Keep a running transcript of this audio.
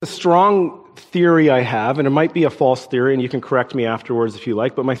A strong theory I have, and it might be a false theory, and you can correct me afterwards if you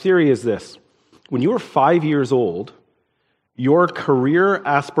like, but my theory is this. When you were 5 years old, your career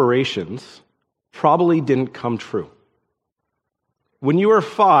aspirations probably didn't come true. When you were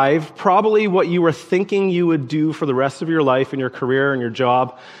 5, probably what you were thinking you would do for the rest of your life in your career and your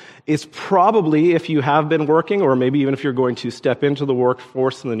job is probably, if you have been working, or maybe even if you're going to step into the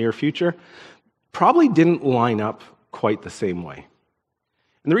workforce in the near future, probably didn't line up quite the same way.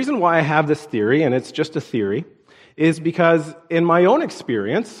 And the reason why I have this theory, and it's just a theory, is because in my own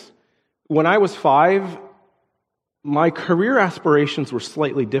experience, when I was 5, my career aspirations were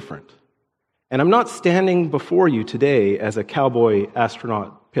slightly different. And I'm not standing before you today as a cowboy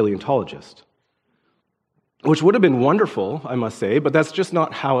astronaut paleontologist, which would have been wonderful, I must say, but that's just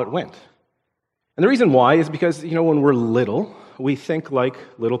not how it went. And the reason why is because, when we're little, we think like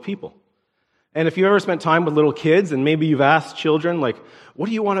little people. And if you ever spent time with little kids, and maybe you've asked children, like, what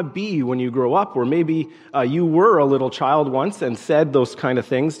do you want to be when you grow up? Or maybe you were a little child once and said those kind of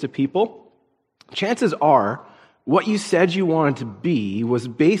things to people. Chances are, what you said you wanted to be was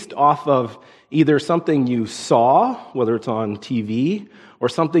based off of either something you saw, whether it's on TV, or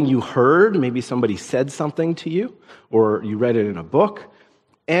something you heard, maybe somebody said something to you, or you read it in a book,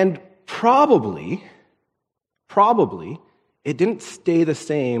 and probably, it didn't stay the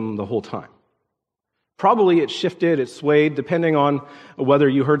same the whole time. Probably it shifted, it swayed, depending on whether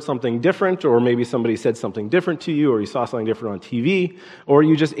you heard something different, or maybe somebody said something different to you, or you saw something different on TV, or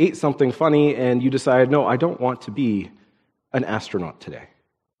you just ate something funny and you decided, no, I don't want to be an astronaut today.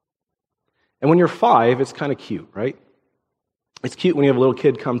 And when you're 5, it's kind of cute, right? It's cute when you have a little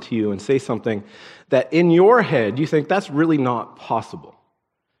kid come to you and say something that in your head you think that's really not possible.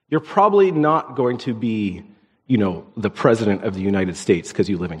 You're probably not going to be, the president of the United States because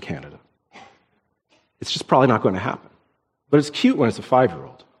you live in Canada. It's just probably not going to happen. But it's cute when it's a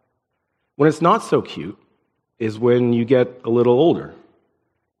 5-year-old. When it's not so cute is when you get a little older.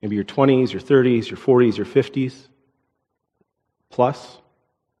 Maybe your 20s, your 30s, your 40s, your 50s plus.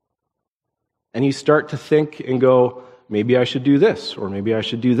 And you start to think and go, maybe I should do this, or maybe I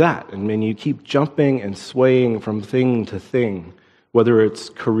should do that. And then you keep jumping and swaying from thing to thing, whether it's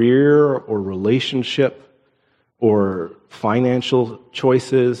career or relationship or financial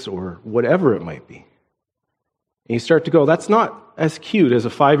choices or whatever it might be. And you start to go, that's not as cute as a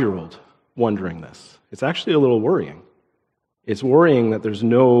 5-year-old wondering this. It's actually a little worrying. It's worrying that there's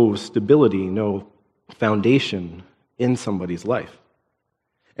no stability, no foundation in somebody's life.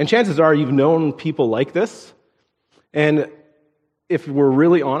 And chances are you've known people like this. And if we're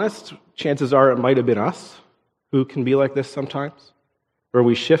really honest, chances are it might have been us who can be like this sometimes, where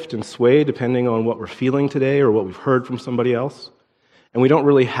we shift and sway depending on what we're feeling today or what we've heard from somebody else. And we don't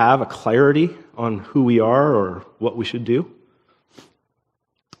really have a clarity on who we are or what we should do.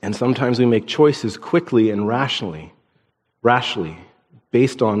 And sometimes we make choices quickly and rashly,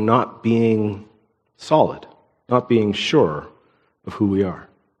 based on not being solid, not being sure of who we are.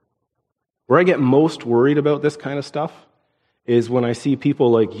 Where I get most worried about this kind of stuff is when I see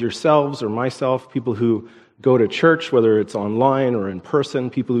people like yourselves or myself, people who go to church, whether it's online or in person,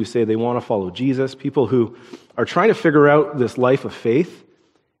 people who say they want to follow Jesus, people who are trying to figure out this life of faith,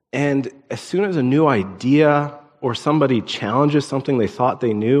 and as soon as a new idea or somebody challenges something they thought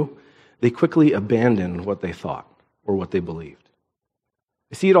they knew, they quickly abandon what they thought or what they believed.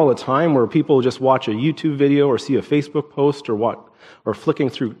 I see it all the time where people just watch a YouTube video or see a Facebook post or flicking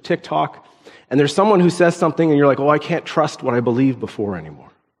through TikTok, and there's someone who says something and you're like, I can't trust what I believed before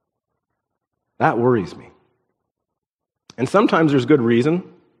anymore. That worries me. And sometimes there's good reason.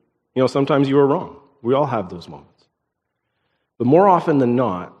 Sometimes you are wrong. We all have those moments. But more often than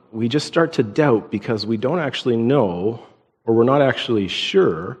not, we just start to doubt because we don't actually know, or we're not actually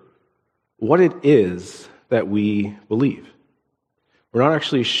sure, what it is that we believe. We're not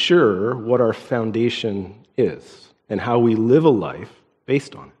actually sure what our foundation is and how we live a life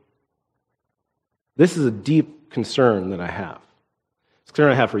based on it. This is a deep concern that I have. It's a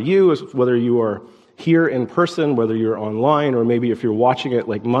concern I have for you, is whether you are here in person, whether you're online, or maybe if you're watching it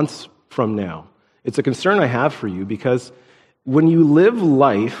like months from now. It's a concern I have for you because when you live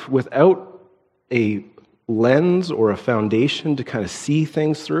life without a lens or a foundation to kind of see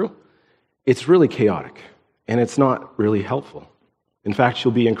things through, it's really chaotic and it's not really helpful. In fact,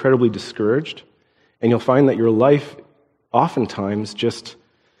 you'll be incredibly discouraged and you'll find that your life oftentimes just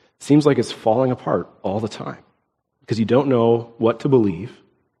seems like it's falling apart all the time because you don't know what to believe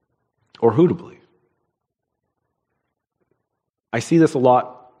or who to believe. I see this a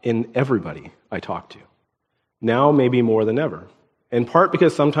lot in everybody I talk to. Now maybe more than ever. In part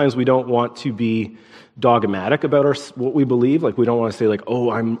because sometimes we don't want to be dogmatic about what we believe. Like we don't want to say like,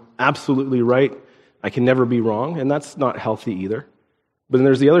 oh, I'm absolutely right. I can never be wrong. And that's not healthy either. But then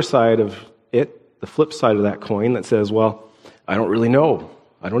there's the other side of it, the flip side of that coin that says, well, I don't really know.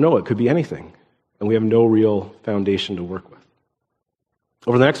 I don't know. It could be anything. And we have no real foundation to work with.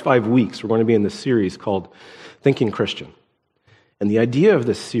 Over the next 5 weeks, we're going to be in this series called Thinking Christian. And the idea of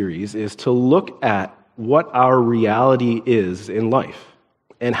this series is to look at what our reality is in life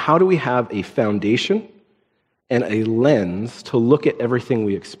and how do we have a foundation and a lens to look at everything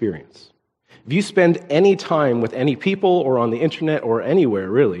we experience. If you spend any time with any people or on the internet or anywhere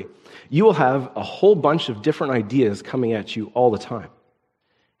really, you will have a whole bunch of different ideas coming at you all the time.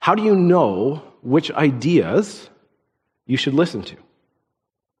 How do you know which ideas you should listen to?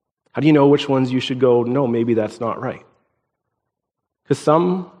 How do you know which ones you should go, no, maybe that's not right? Because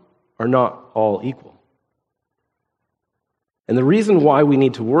some are not all equal. And the reason why we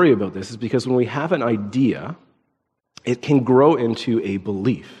need to worry about this is because when we have an idea, it can grow into a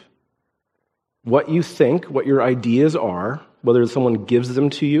belief. What you think, what your ideas are, whether someone gives them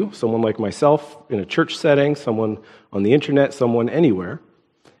to you, someone like myself in a church setting, someone on the internet, someone anywhere,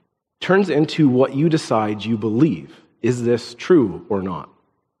 turns into what you decide you believe. Is this true or not?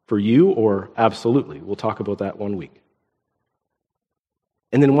 For you or absolutely? We'll talk about that 1 week.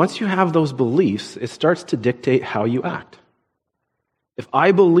 And then once you have those beliefs, it starts to dictate how you act. If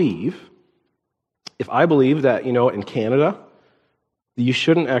I believe that, in Canada, you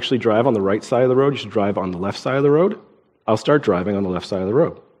shouldn't actually drive on the right side of the road, you should drive on the left side of the road, I'll start driving on the left side of the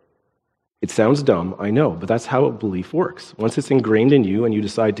road. It sounds dumb, I know, but that's how a belief works. Once it's ingrained in you and you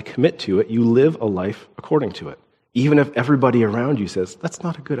decide to commit to it, you live a life according to it. Even if everybody around you says, that's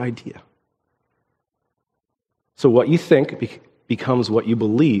not a good idea. So what you think becomes what you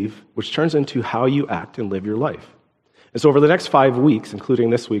believe, which turns into how you act and live your life. And so over the next 5 weeks, including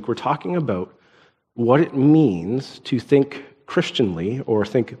this week, we're talking about what it means to think Christianly or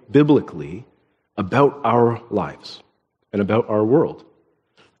think biblically about our lives and about our world.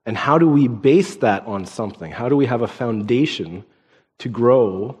 And how do we base that on something? How do we have a foundation to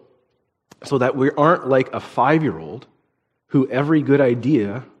grow so that we aren't like a 5-year-old who every good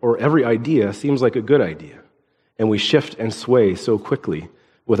idea or every idea seems like a good idea, and we shift and sway so quickly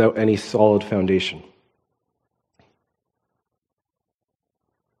without any solid foundation.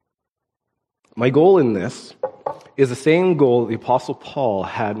 My goal in this is the same goal the Apostle Paul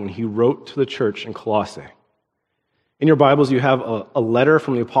had when he wrote to the church in Colossae. In your Bibles, you have a letter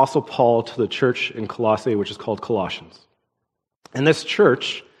from the Apostle Paul to the church in Colossae, which is called Colossians. And this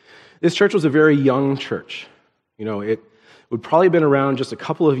church was a very young church. It would probably have been around just a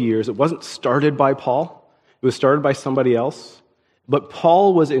couple of years. It wasn't started by Paul. It was started by somebody else. But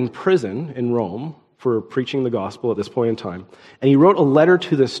Paul was in prison in Rome for preaching the gospel at this point in time. And he wrote a letter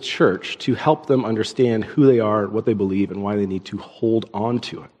to this church to help them understand who they are, what they believe, and why they need to hold on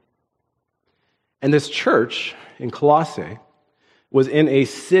to it. And this church in Colossae was in a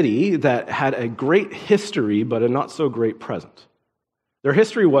city that had a great history, but a not so great present. Their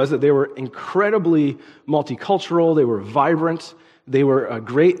history was that they were incredibly multicultural, they were vibrant, they were a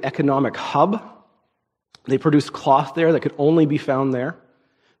great economic hub. They produced cloth there that could only be found there.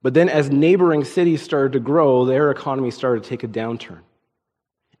 But then as neighboring cities started to grow, their economy started to take a downturn.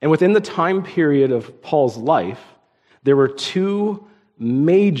 And within the time period of Paul's life, there were 2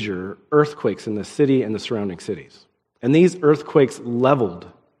 major earthquakes in the city and the surrounding cities. And these earthquakes leveled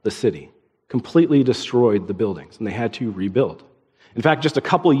the city, completely destroyed the buildings, and they had to rebuild. In fact, just a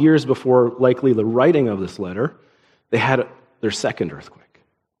couple years before likely the writing of this letter, they had their second earthquake.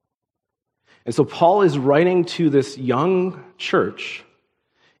 And so Paul is writing to this young church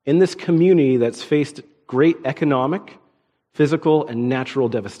in this community that's faced great economic, physical, and natural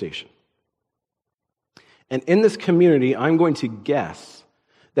devastation. And in this community, I'm going to guess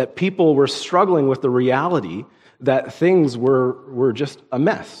that people were struggling with the reality that things were just a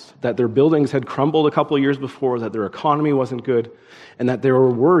mess, that their buildings had crumbled a couple of years before, that their economy wasn't good, and that they were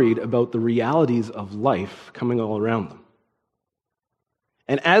worried about the realities of life coming all around them.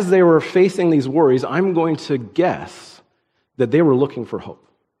 And as they were facing these worries, I'm going to guess that they were looking for hope.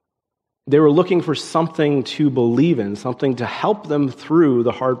 They were looking for something to believe in, something to help them through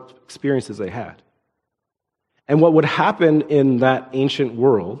the hard experiences they had. And what would happen in that ancient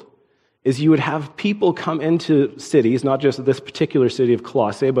world is you would have people come into cities, not just this particular city of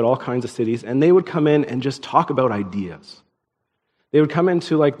Colossae, but all kinds of cities, and they would come in and just talk about ideas. They would come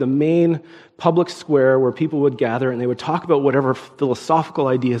into like the main public square where people would gather, and they would talk about whatever philosophical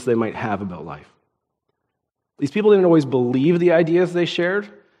ideas they might have about life. These people didn't always believe the ideas they shared,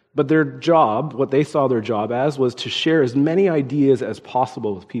 but their job, what they saw their job as, was to share as many ideas as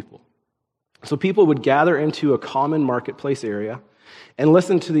possible with people. So people would gather into a common marketplace area and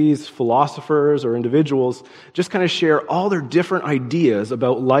listen to these philosophers or individuals just kind of share all their different ideas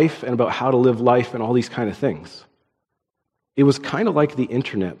about life and about how to live life and all these kind of things. It was kind of like the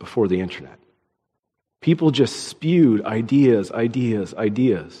internet before the internet. People just spewed ideas. And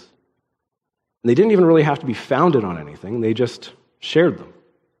they didn't even really have to be founded on anything. They just shared them.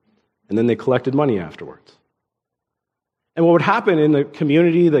 And then they collected money afterwards. And what would happen in a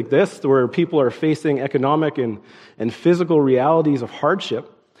community like this, where people are facing economic and physical realities of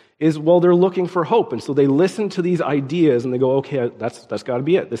hardship, is, well, they're looking for hope. And so they listen to these ideas and they go, okay, that's got to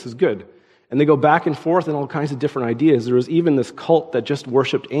be it. This is good. And they go back and forth in all kinds of different ideas. There was even this cult that just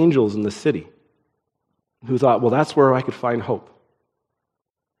worshipped angels in the city, who thought, well, that's where I could find hope.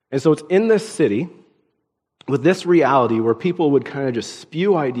 And so it's in this city, with this reality where people would kind of just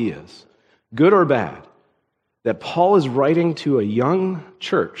spew ideas, good or bad, that Paul is writing to a young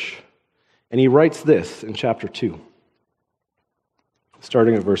church, and he writes this in chapter 2,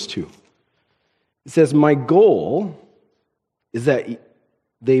 starting at verse 2. It says, "My goal is that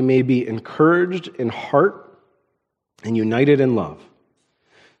they may be encouraged in heart and united in love,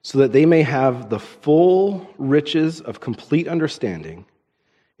 so that they may have the full riches of complete understanding,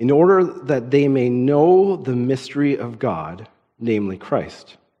 in order that they may know the mystery of God, namely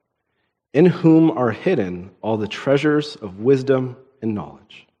Christ, in whom are hidden all the treasures of wisdom and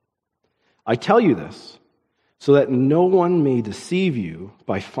knowledge. I tell you this, so that no one may deceive you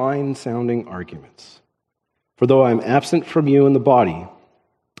by fine-sounding arguments. For though I am absent from you in the body,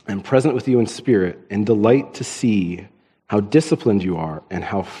 I am present with you in spirit, and delight to see how disciplined you are and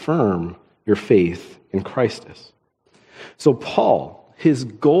how firm your faith in Christ is." So Paul, his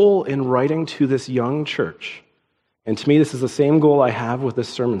goal in writing to this young church, and to me this is the same goal I have with this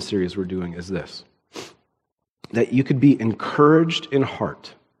sermon series we're doing, is this: that you could be encouraged in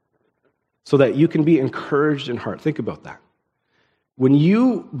heart. So that you can be encouraged in heart. Think about that. When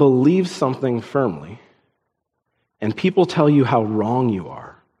you believe something firmly, and people tell you how wrong you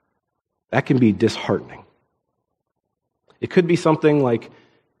are, that can be disheartening. It could be something like,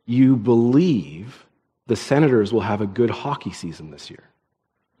 you believe the Senators will have a good hockey season this year.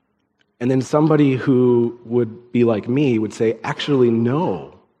 And then somebody who would be like me would say, actually,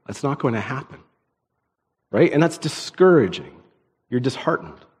 no, that's not going to happen. Right? And that's discouraging. You're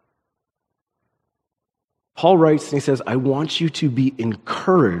disheartened. Paul writes and he says, I want you to be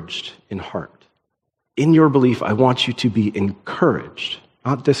encouraged in heart. In your belief, I want you to be encouraged,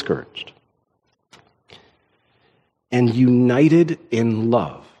 not discouraged. And united in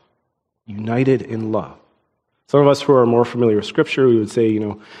love. United in love. Some of us who are more familiar with Scripture, we would say,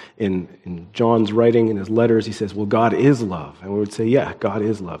 in John's writing, in his letters, he says, well, God is love. And we would say, yeah, God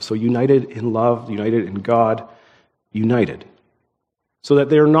is love. So united in love, united in God, united. So that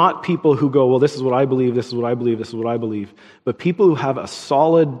they're not people who go, well, this is what I believe, this is what I believe, this is what I believe, but people who have a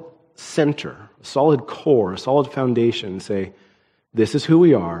solid center, a solid core, a solid foundation, and say, this is who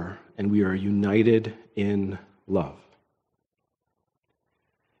we are, and we are united in love.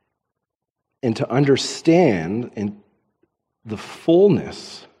 And to understand in the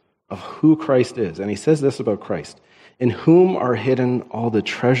fullness of who Christ is. And he says this about Christ: in whom are hidden all the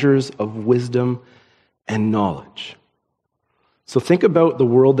treasures of wisdom and knowledge. So think about the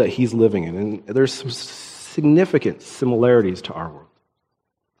world that he's living in, and there's some significant similarities to our world.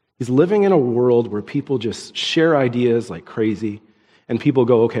 He's living in a world where people just share ideas like crazy, and people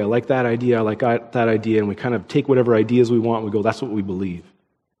go, okay, I like that idea, I like that idea, and we kind of take whatever ideas we want, and we go, that's what we believe.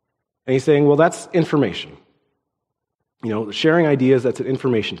 And he's saying, well, that's information. Sharing ideas, that's an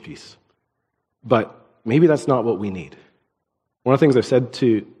information piece. But maybe that's not what we need. One of the things I've said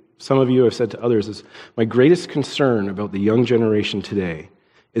to some of you, I've said to others, is my greatest concern about the young generation today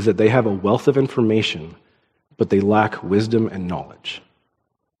is that they have a wealth of information, but they lack wisdom and knowledge.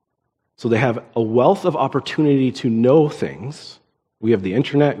 So they have a wealth of opportunity to know things. We have the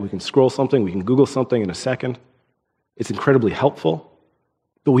internet, we can scroll something, we can Google something in a second. It's incredibly helpful.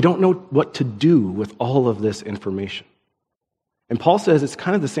 But we don't know what to do with all of this information. And Paul says it's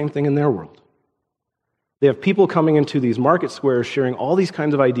kind of the same thing in their world. They have people coming into these market squares sharing all these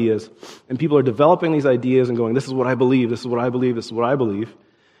kinds of ideas, and people are developing these ideas and going, this is what I believe, this is what I believe, this is what I believe.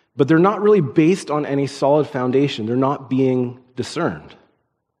 But they're not really based on any solid foundation. They're not being discerned.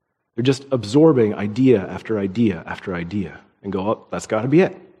 They're just absorbing idea after idea after idea and go, oh, that's got to be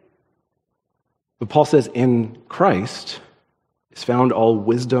it. But Paul says in Christ is found all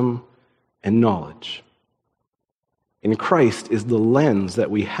wisdom and knowledge. In Christ is the lens that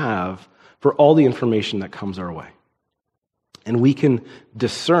we have for all the information that comes our way. And we can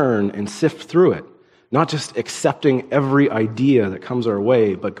discern and sift through it, not just accepting every idea that comes our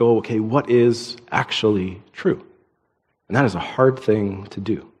way, but go, okay, what is actually true? And that is a hard thing to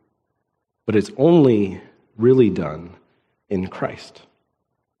do. But it's only really done in Christ.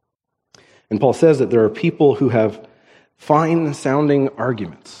 And Paul says that there are people who have fine-sounding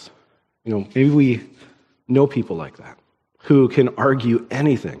arguments. Maybe we know people like that, who can argue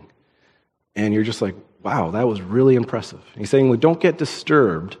anything. And you're just like, wow, that was really impressive. And he's saying, well, don't get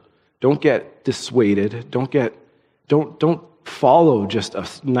disturbed, don't get dissuaded, don't follow just a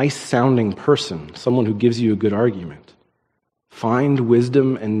nice-sounding person, someone who gives you a good argument. Find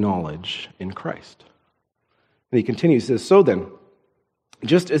wisdom and knowledge in Christ. And he continues, he says, so then,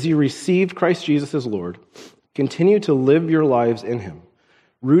 just as you received Christ Jesus as Lord, continue to live your lives in him,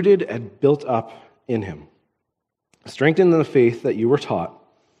 rooted and built up in him, strengthened in the faith that you were taught,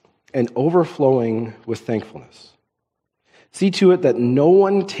 and overflowing with thankfulness. See to it that no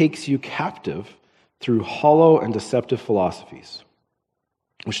one takes you captive through hollow and deceptive philosophies,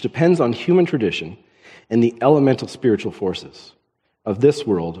 which depends on human tradition and the elemental spiritual forces of this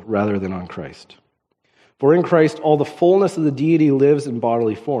world rather than on Christ. For in Christ all the fullness of the deity lives in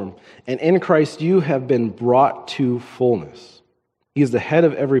bodily form, and in Christ you have been brought to fullness. He is the head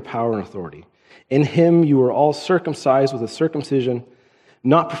of every power and authority. In him you were all circumcised with a circumcision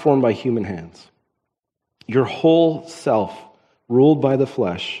not performed by human hands. Your whole self, ruled by the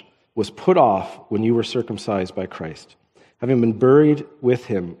flesh, was put off when you were circumcised by Christ, having been buried with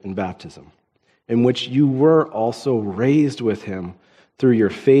him in baptism, in which you were also raised with him through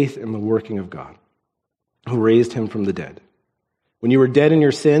your faith in the working of God, who raised him from the dead. When you were dead in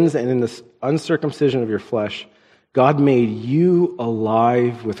your sins and in the uncircumcision of your flesh, God made you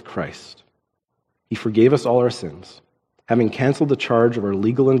alive with Christ. He forgave us all our sins, having canceled the charge of our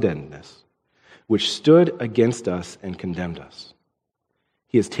legal indebtedness, which stood against us and condemned us.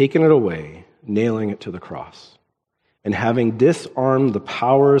 He has taken it away, nailing it to the cross. And having disarmed the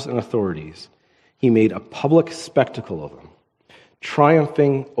powers and authorities, he made a public spectacle of them,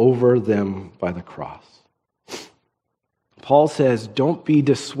 triumphing over them by the cross. Paul says, don't be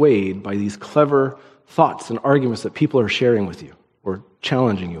dissuaded by these clever thoughts and arguments that people are sharing with you or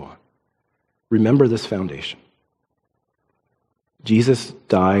challenging you on. Remember this foundation. Jesus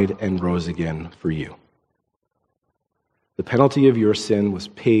died and rose again for you. The penalty of your sin was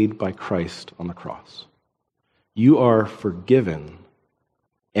paid by Christ on the cross. You are forgiven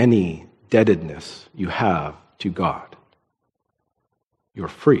any indebtedness you have to God. You're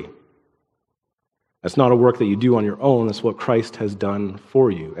free. That's not a work that you do on your own. That's what Christ has done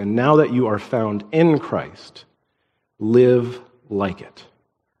for you. And now that you are found in Christ, live like it.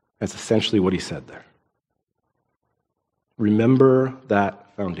 That's essentially what he said there. Remember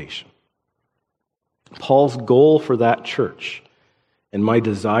that foundation. Paul's goal for that church, and my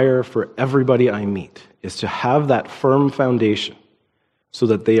desire for everybody I meet, is to have that firm foundation so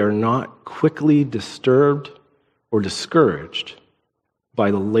that they are not quickly disturbed or discouraged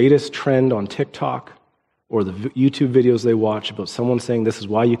by the latest trend on TikTok or the YouTube videos they watch about someone saying this is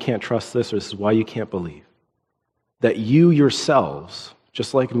why you can't trust this or this is why you can't believe. That you yourselves,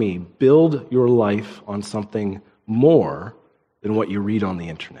 just like me, build your life on something more than what you read on the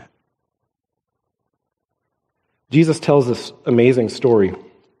internet. Jesus tells this amazing story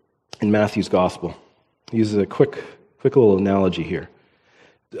in Matthew's gospel. He uses a quick little analogy here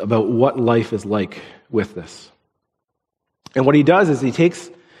about what life is like with this. And what he does is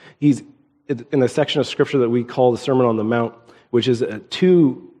he's in the section of scripture that we call the Sermon on the Mount, which is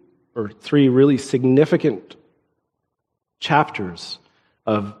 2 or 3 really significant chapters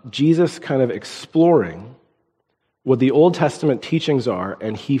of Jesus kind of exploring what the Old Testament teachings are,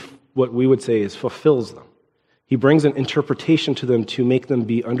 and he, what we would say is, fulfills them. He brings an interpretation to them to make them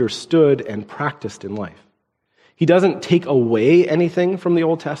be understood and practiced in life. He doesn't take away anything from the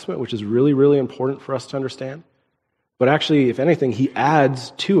Old Testament, which is really, really important for us to understand. But actually, if anything, he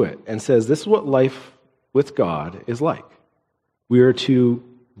adds to it and says, this is what life with God is like. We are to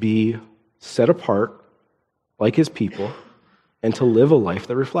be set apart like his people and to live a life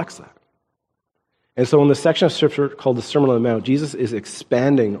that reflects that. And so in the section of scripture called the Sermon on the Mount, Jesus is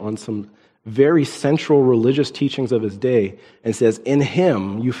expanding on some very central religious teachings of his day and says, in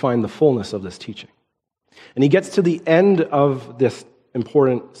him you find the fullness of this teaching. And he gets to the end of this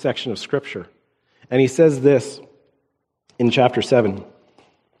important section of scripture, and he says this in chapter 7,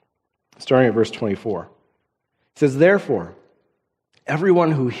 starting at verse 24. He says, therefore,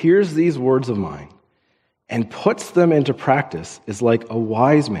 everyone who hears these words of mine and puts them into practice is like a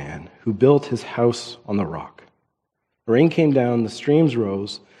wise man who built his house on the rock. The rain came down, the streams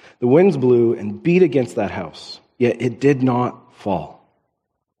rose, the winds blew and beat against that house, yet it did not fall,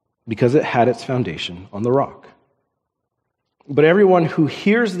 because it had its foundation on the rock. But everyone who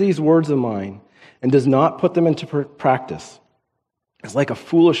hears these words of mine and does not put them into practice is like a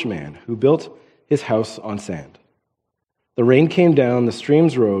foolish man who built his house on sand. The rain came down, the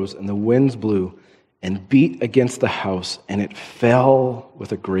streams rose, and the winds blew and beat against the house, and it fell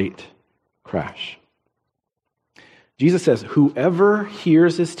with a great crash. Jesus says, whoever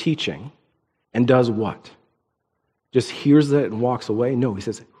hears his teaching and does what? Just hears it and walks away? No, he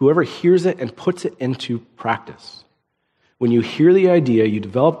says, whoever hears it and puts it into practice. When you hear the idea, you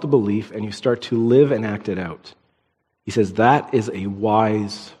develop the belief, and you start to live and act it out. He says that is a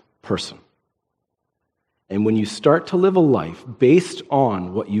wise person. And when you start to live a life based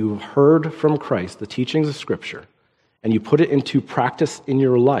on what you've heard from Christ, the teachings of Scripture, and you put it into practice in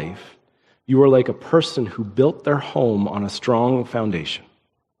your life, you are like a person who built their home on a strong foundation,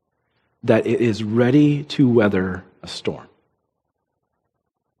 that it is ready to weather a storm.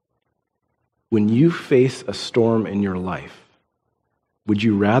 When you face a storm in your life, would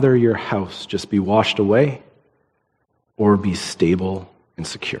you rather your house just be washed away or be stable and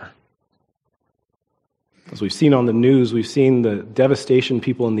secure? As we've seen on the news, we've seen the devastation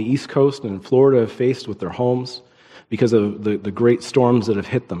people in the East Coast and in Florida have faced with their homes because of the great storms that have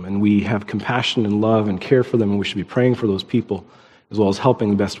hit them. And we have compassion and love and care for them, and we should be praying for those people as well as helping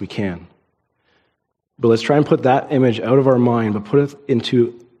the best we can. But let's try and put that image out of our mind, but put it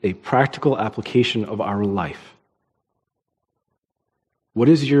into a practical application of our life. What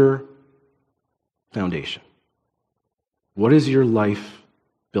is your foundation? What is your life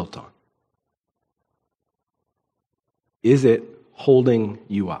built on? Is it holding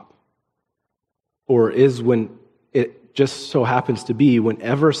you up? Or is when it just so happens to be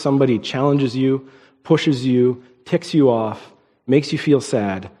whenever somebody challenges you, pushes you, ticks you off, makes you feel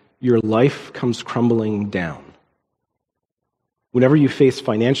sad, your life comes crumbling down? Whenever you face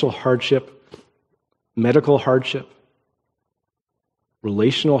financial hardship, medical hardship,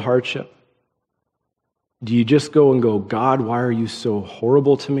 relational hardship, do you just go and go, God, why are you so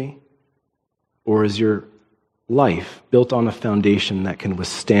horrible to me? Or is your life built on a foundation that can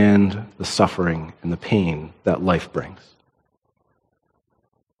withstand the suffering and the pain that life brings?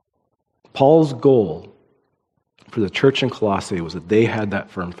 Paul's goal for the church in Colossae was that they had that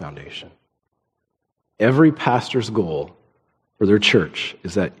firm foundation. Every pastor's goal for their church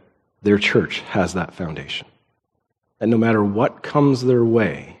is that their church has that foundation. And no matter what comes their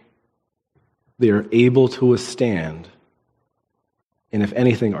way, they are able to withstand, and if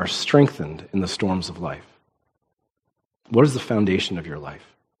anything, are strengthened in the storms of life. What is the foundation of your life?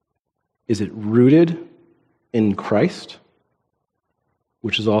 Is it rooted in Christ,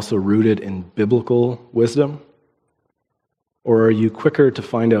 which is also rooted in biblical wisdom? Or are you quicker to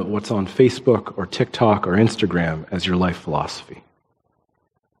find out what's on Facebook or TikTok or Instagram as your life philosophy?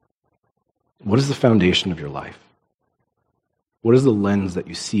 What is the foundation of your life? What is the lens that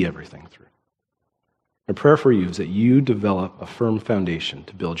you see everything through? My prayer for you is that you develop a firm foundation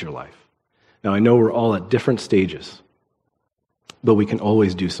to build your life. Now, I know we're all at different stages, but we can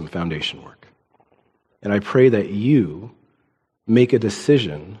always do some foundation work. And I pray that you make a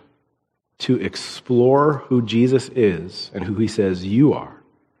decision to explore who Jesus is and who he says you are,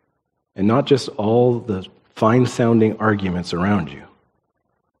 and not just all the fine-sounding arguments around you,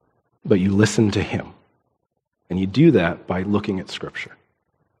 but you listen to him. And you do that by looking at Scripture.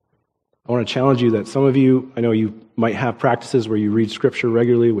 I want to challenge you that some of you, I know you might have practices where you read Scripture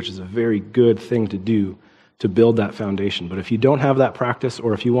regularly, which is a very good thing to do to build that foundation. But if you don't have that practice,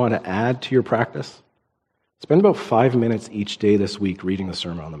 or if you want to add to your practice, spend about 5 minutes each day this week reading the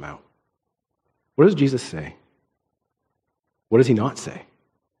Sermon on the Mount. What does Jesus say? What does he not say?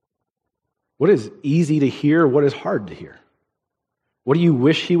 What is easy to hear? What is hard to hear? What do you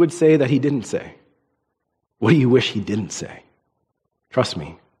wish he would say that he didn't say? What do you wish he didn't say? Trust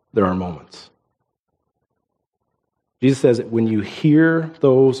me, there are moments. Jesus says that when you hear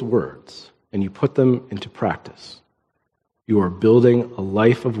those words and you put them into practice, you are building a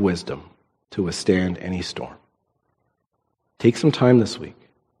life of wisdom to withstand any storm. Take some time this week.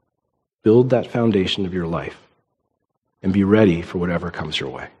 Build that foundation of your life and be ready for whatever comes your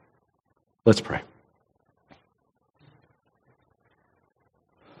way. Let's pray.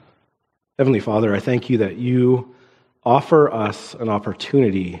 Heavenly Father, I thank you that you offer us an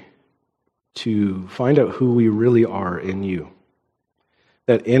opportunity to find out who we really are in you.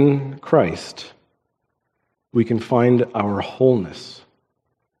 That in Christ, we can find our wholeness.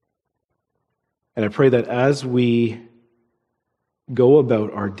 And I pray that as we go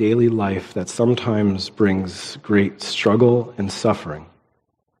about our daily life that sometimes brings great struggle and suffering,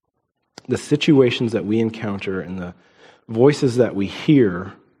 the situations that we encounter and the voices that we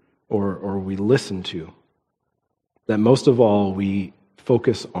hear or we listen to, that most of all we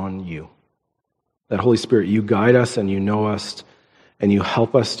focus on you. That Holy Spirit, you guide us and you know us and you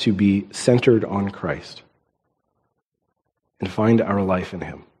help us to be centered on Christ and find our life in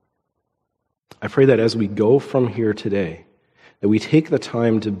him. I pray that as we go from here today, that we take the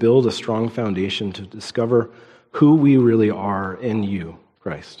time to build a strong foundation to discover who we really are in you,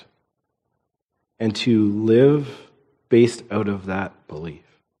 Christ, and to live based out of that belief.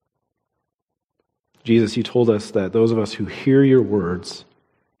 Jesus, you told us that those of us who hear your words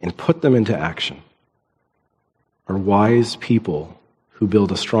and put them into action are wise people who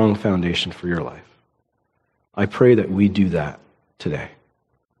build a strong foundation for your life. I pray that we do that today.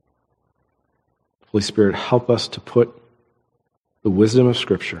 Holy Spirit, help us to put the wisdom of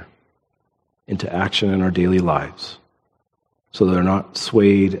Scripture into action in our daily lives so that we're not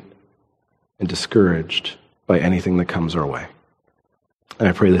swayed and discouraged by anything that comes our way. And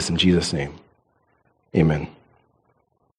I pray this in Jesus' name. Amen.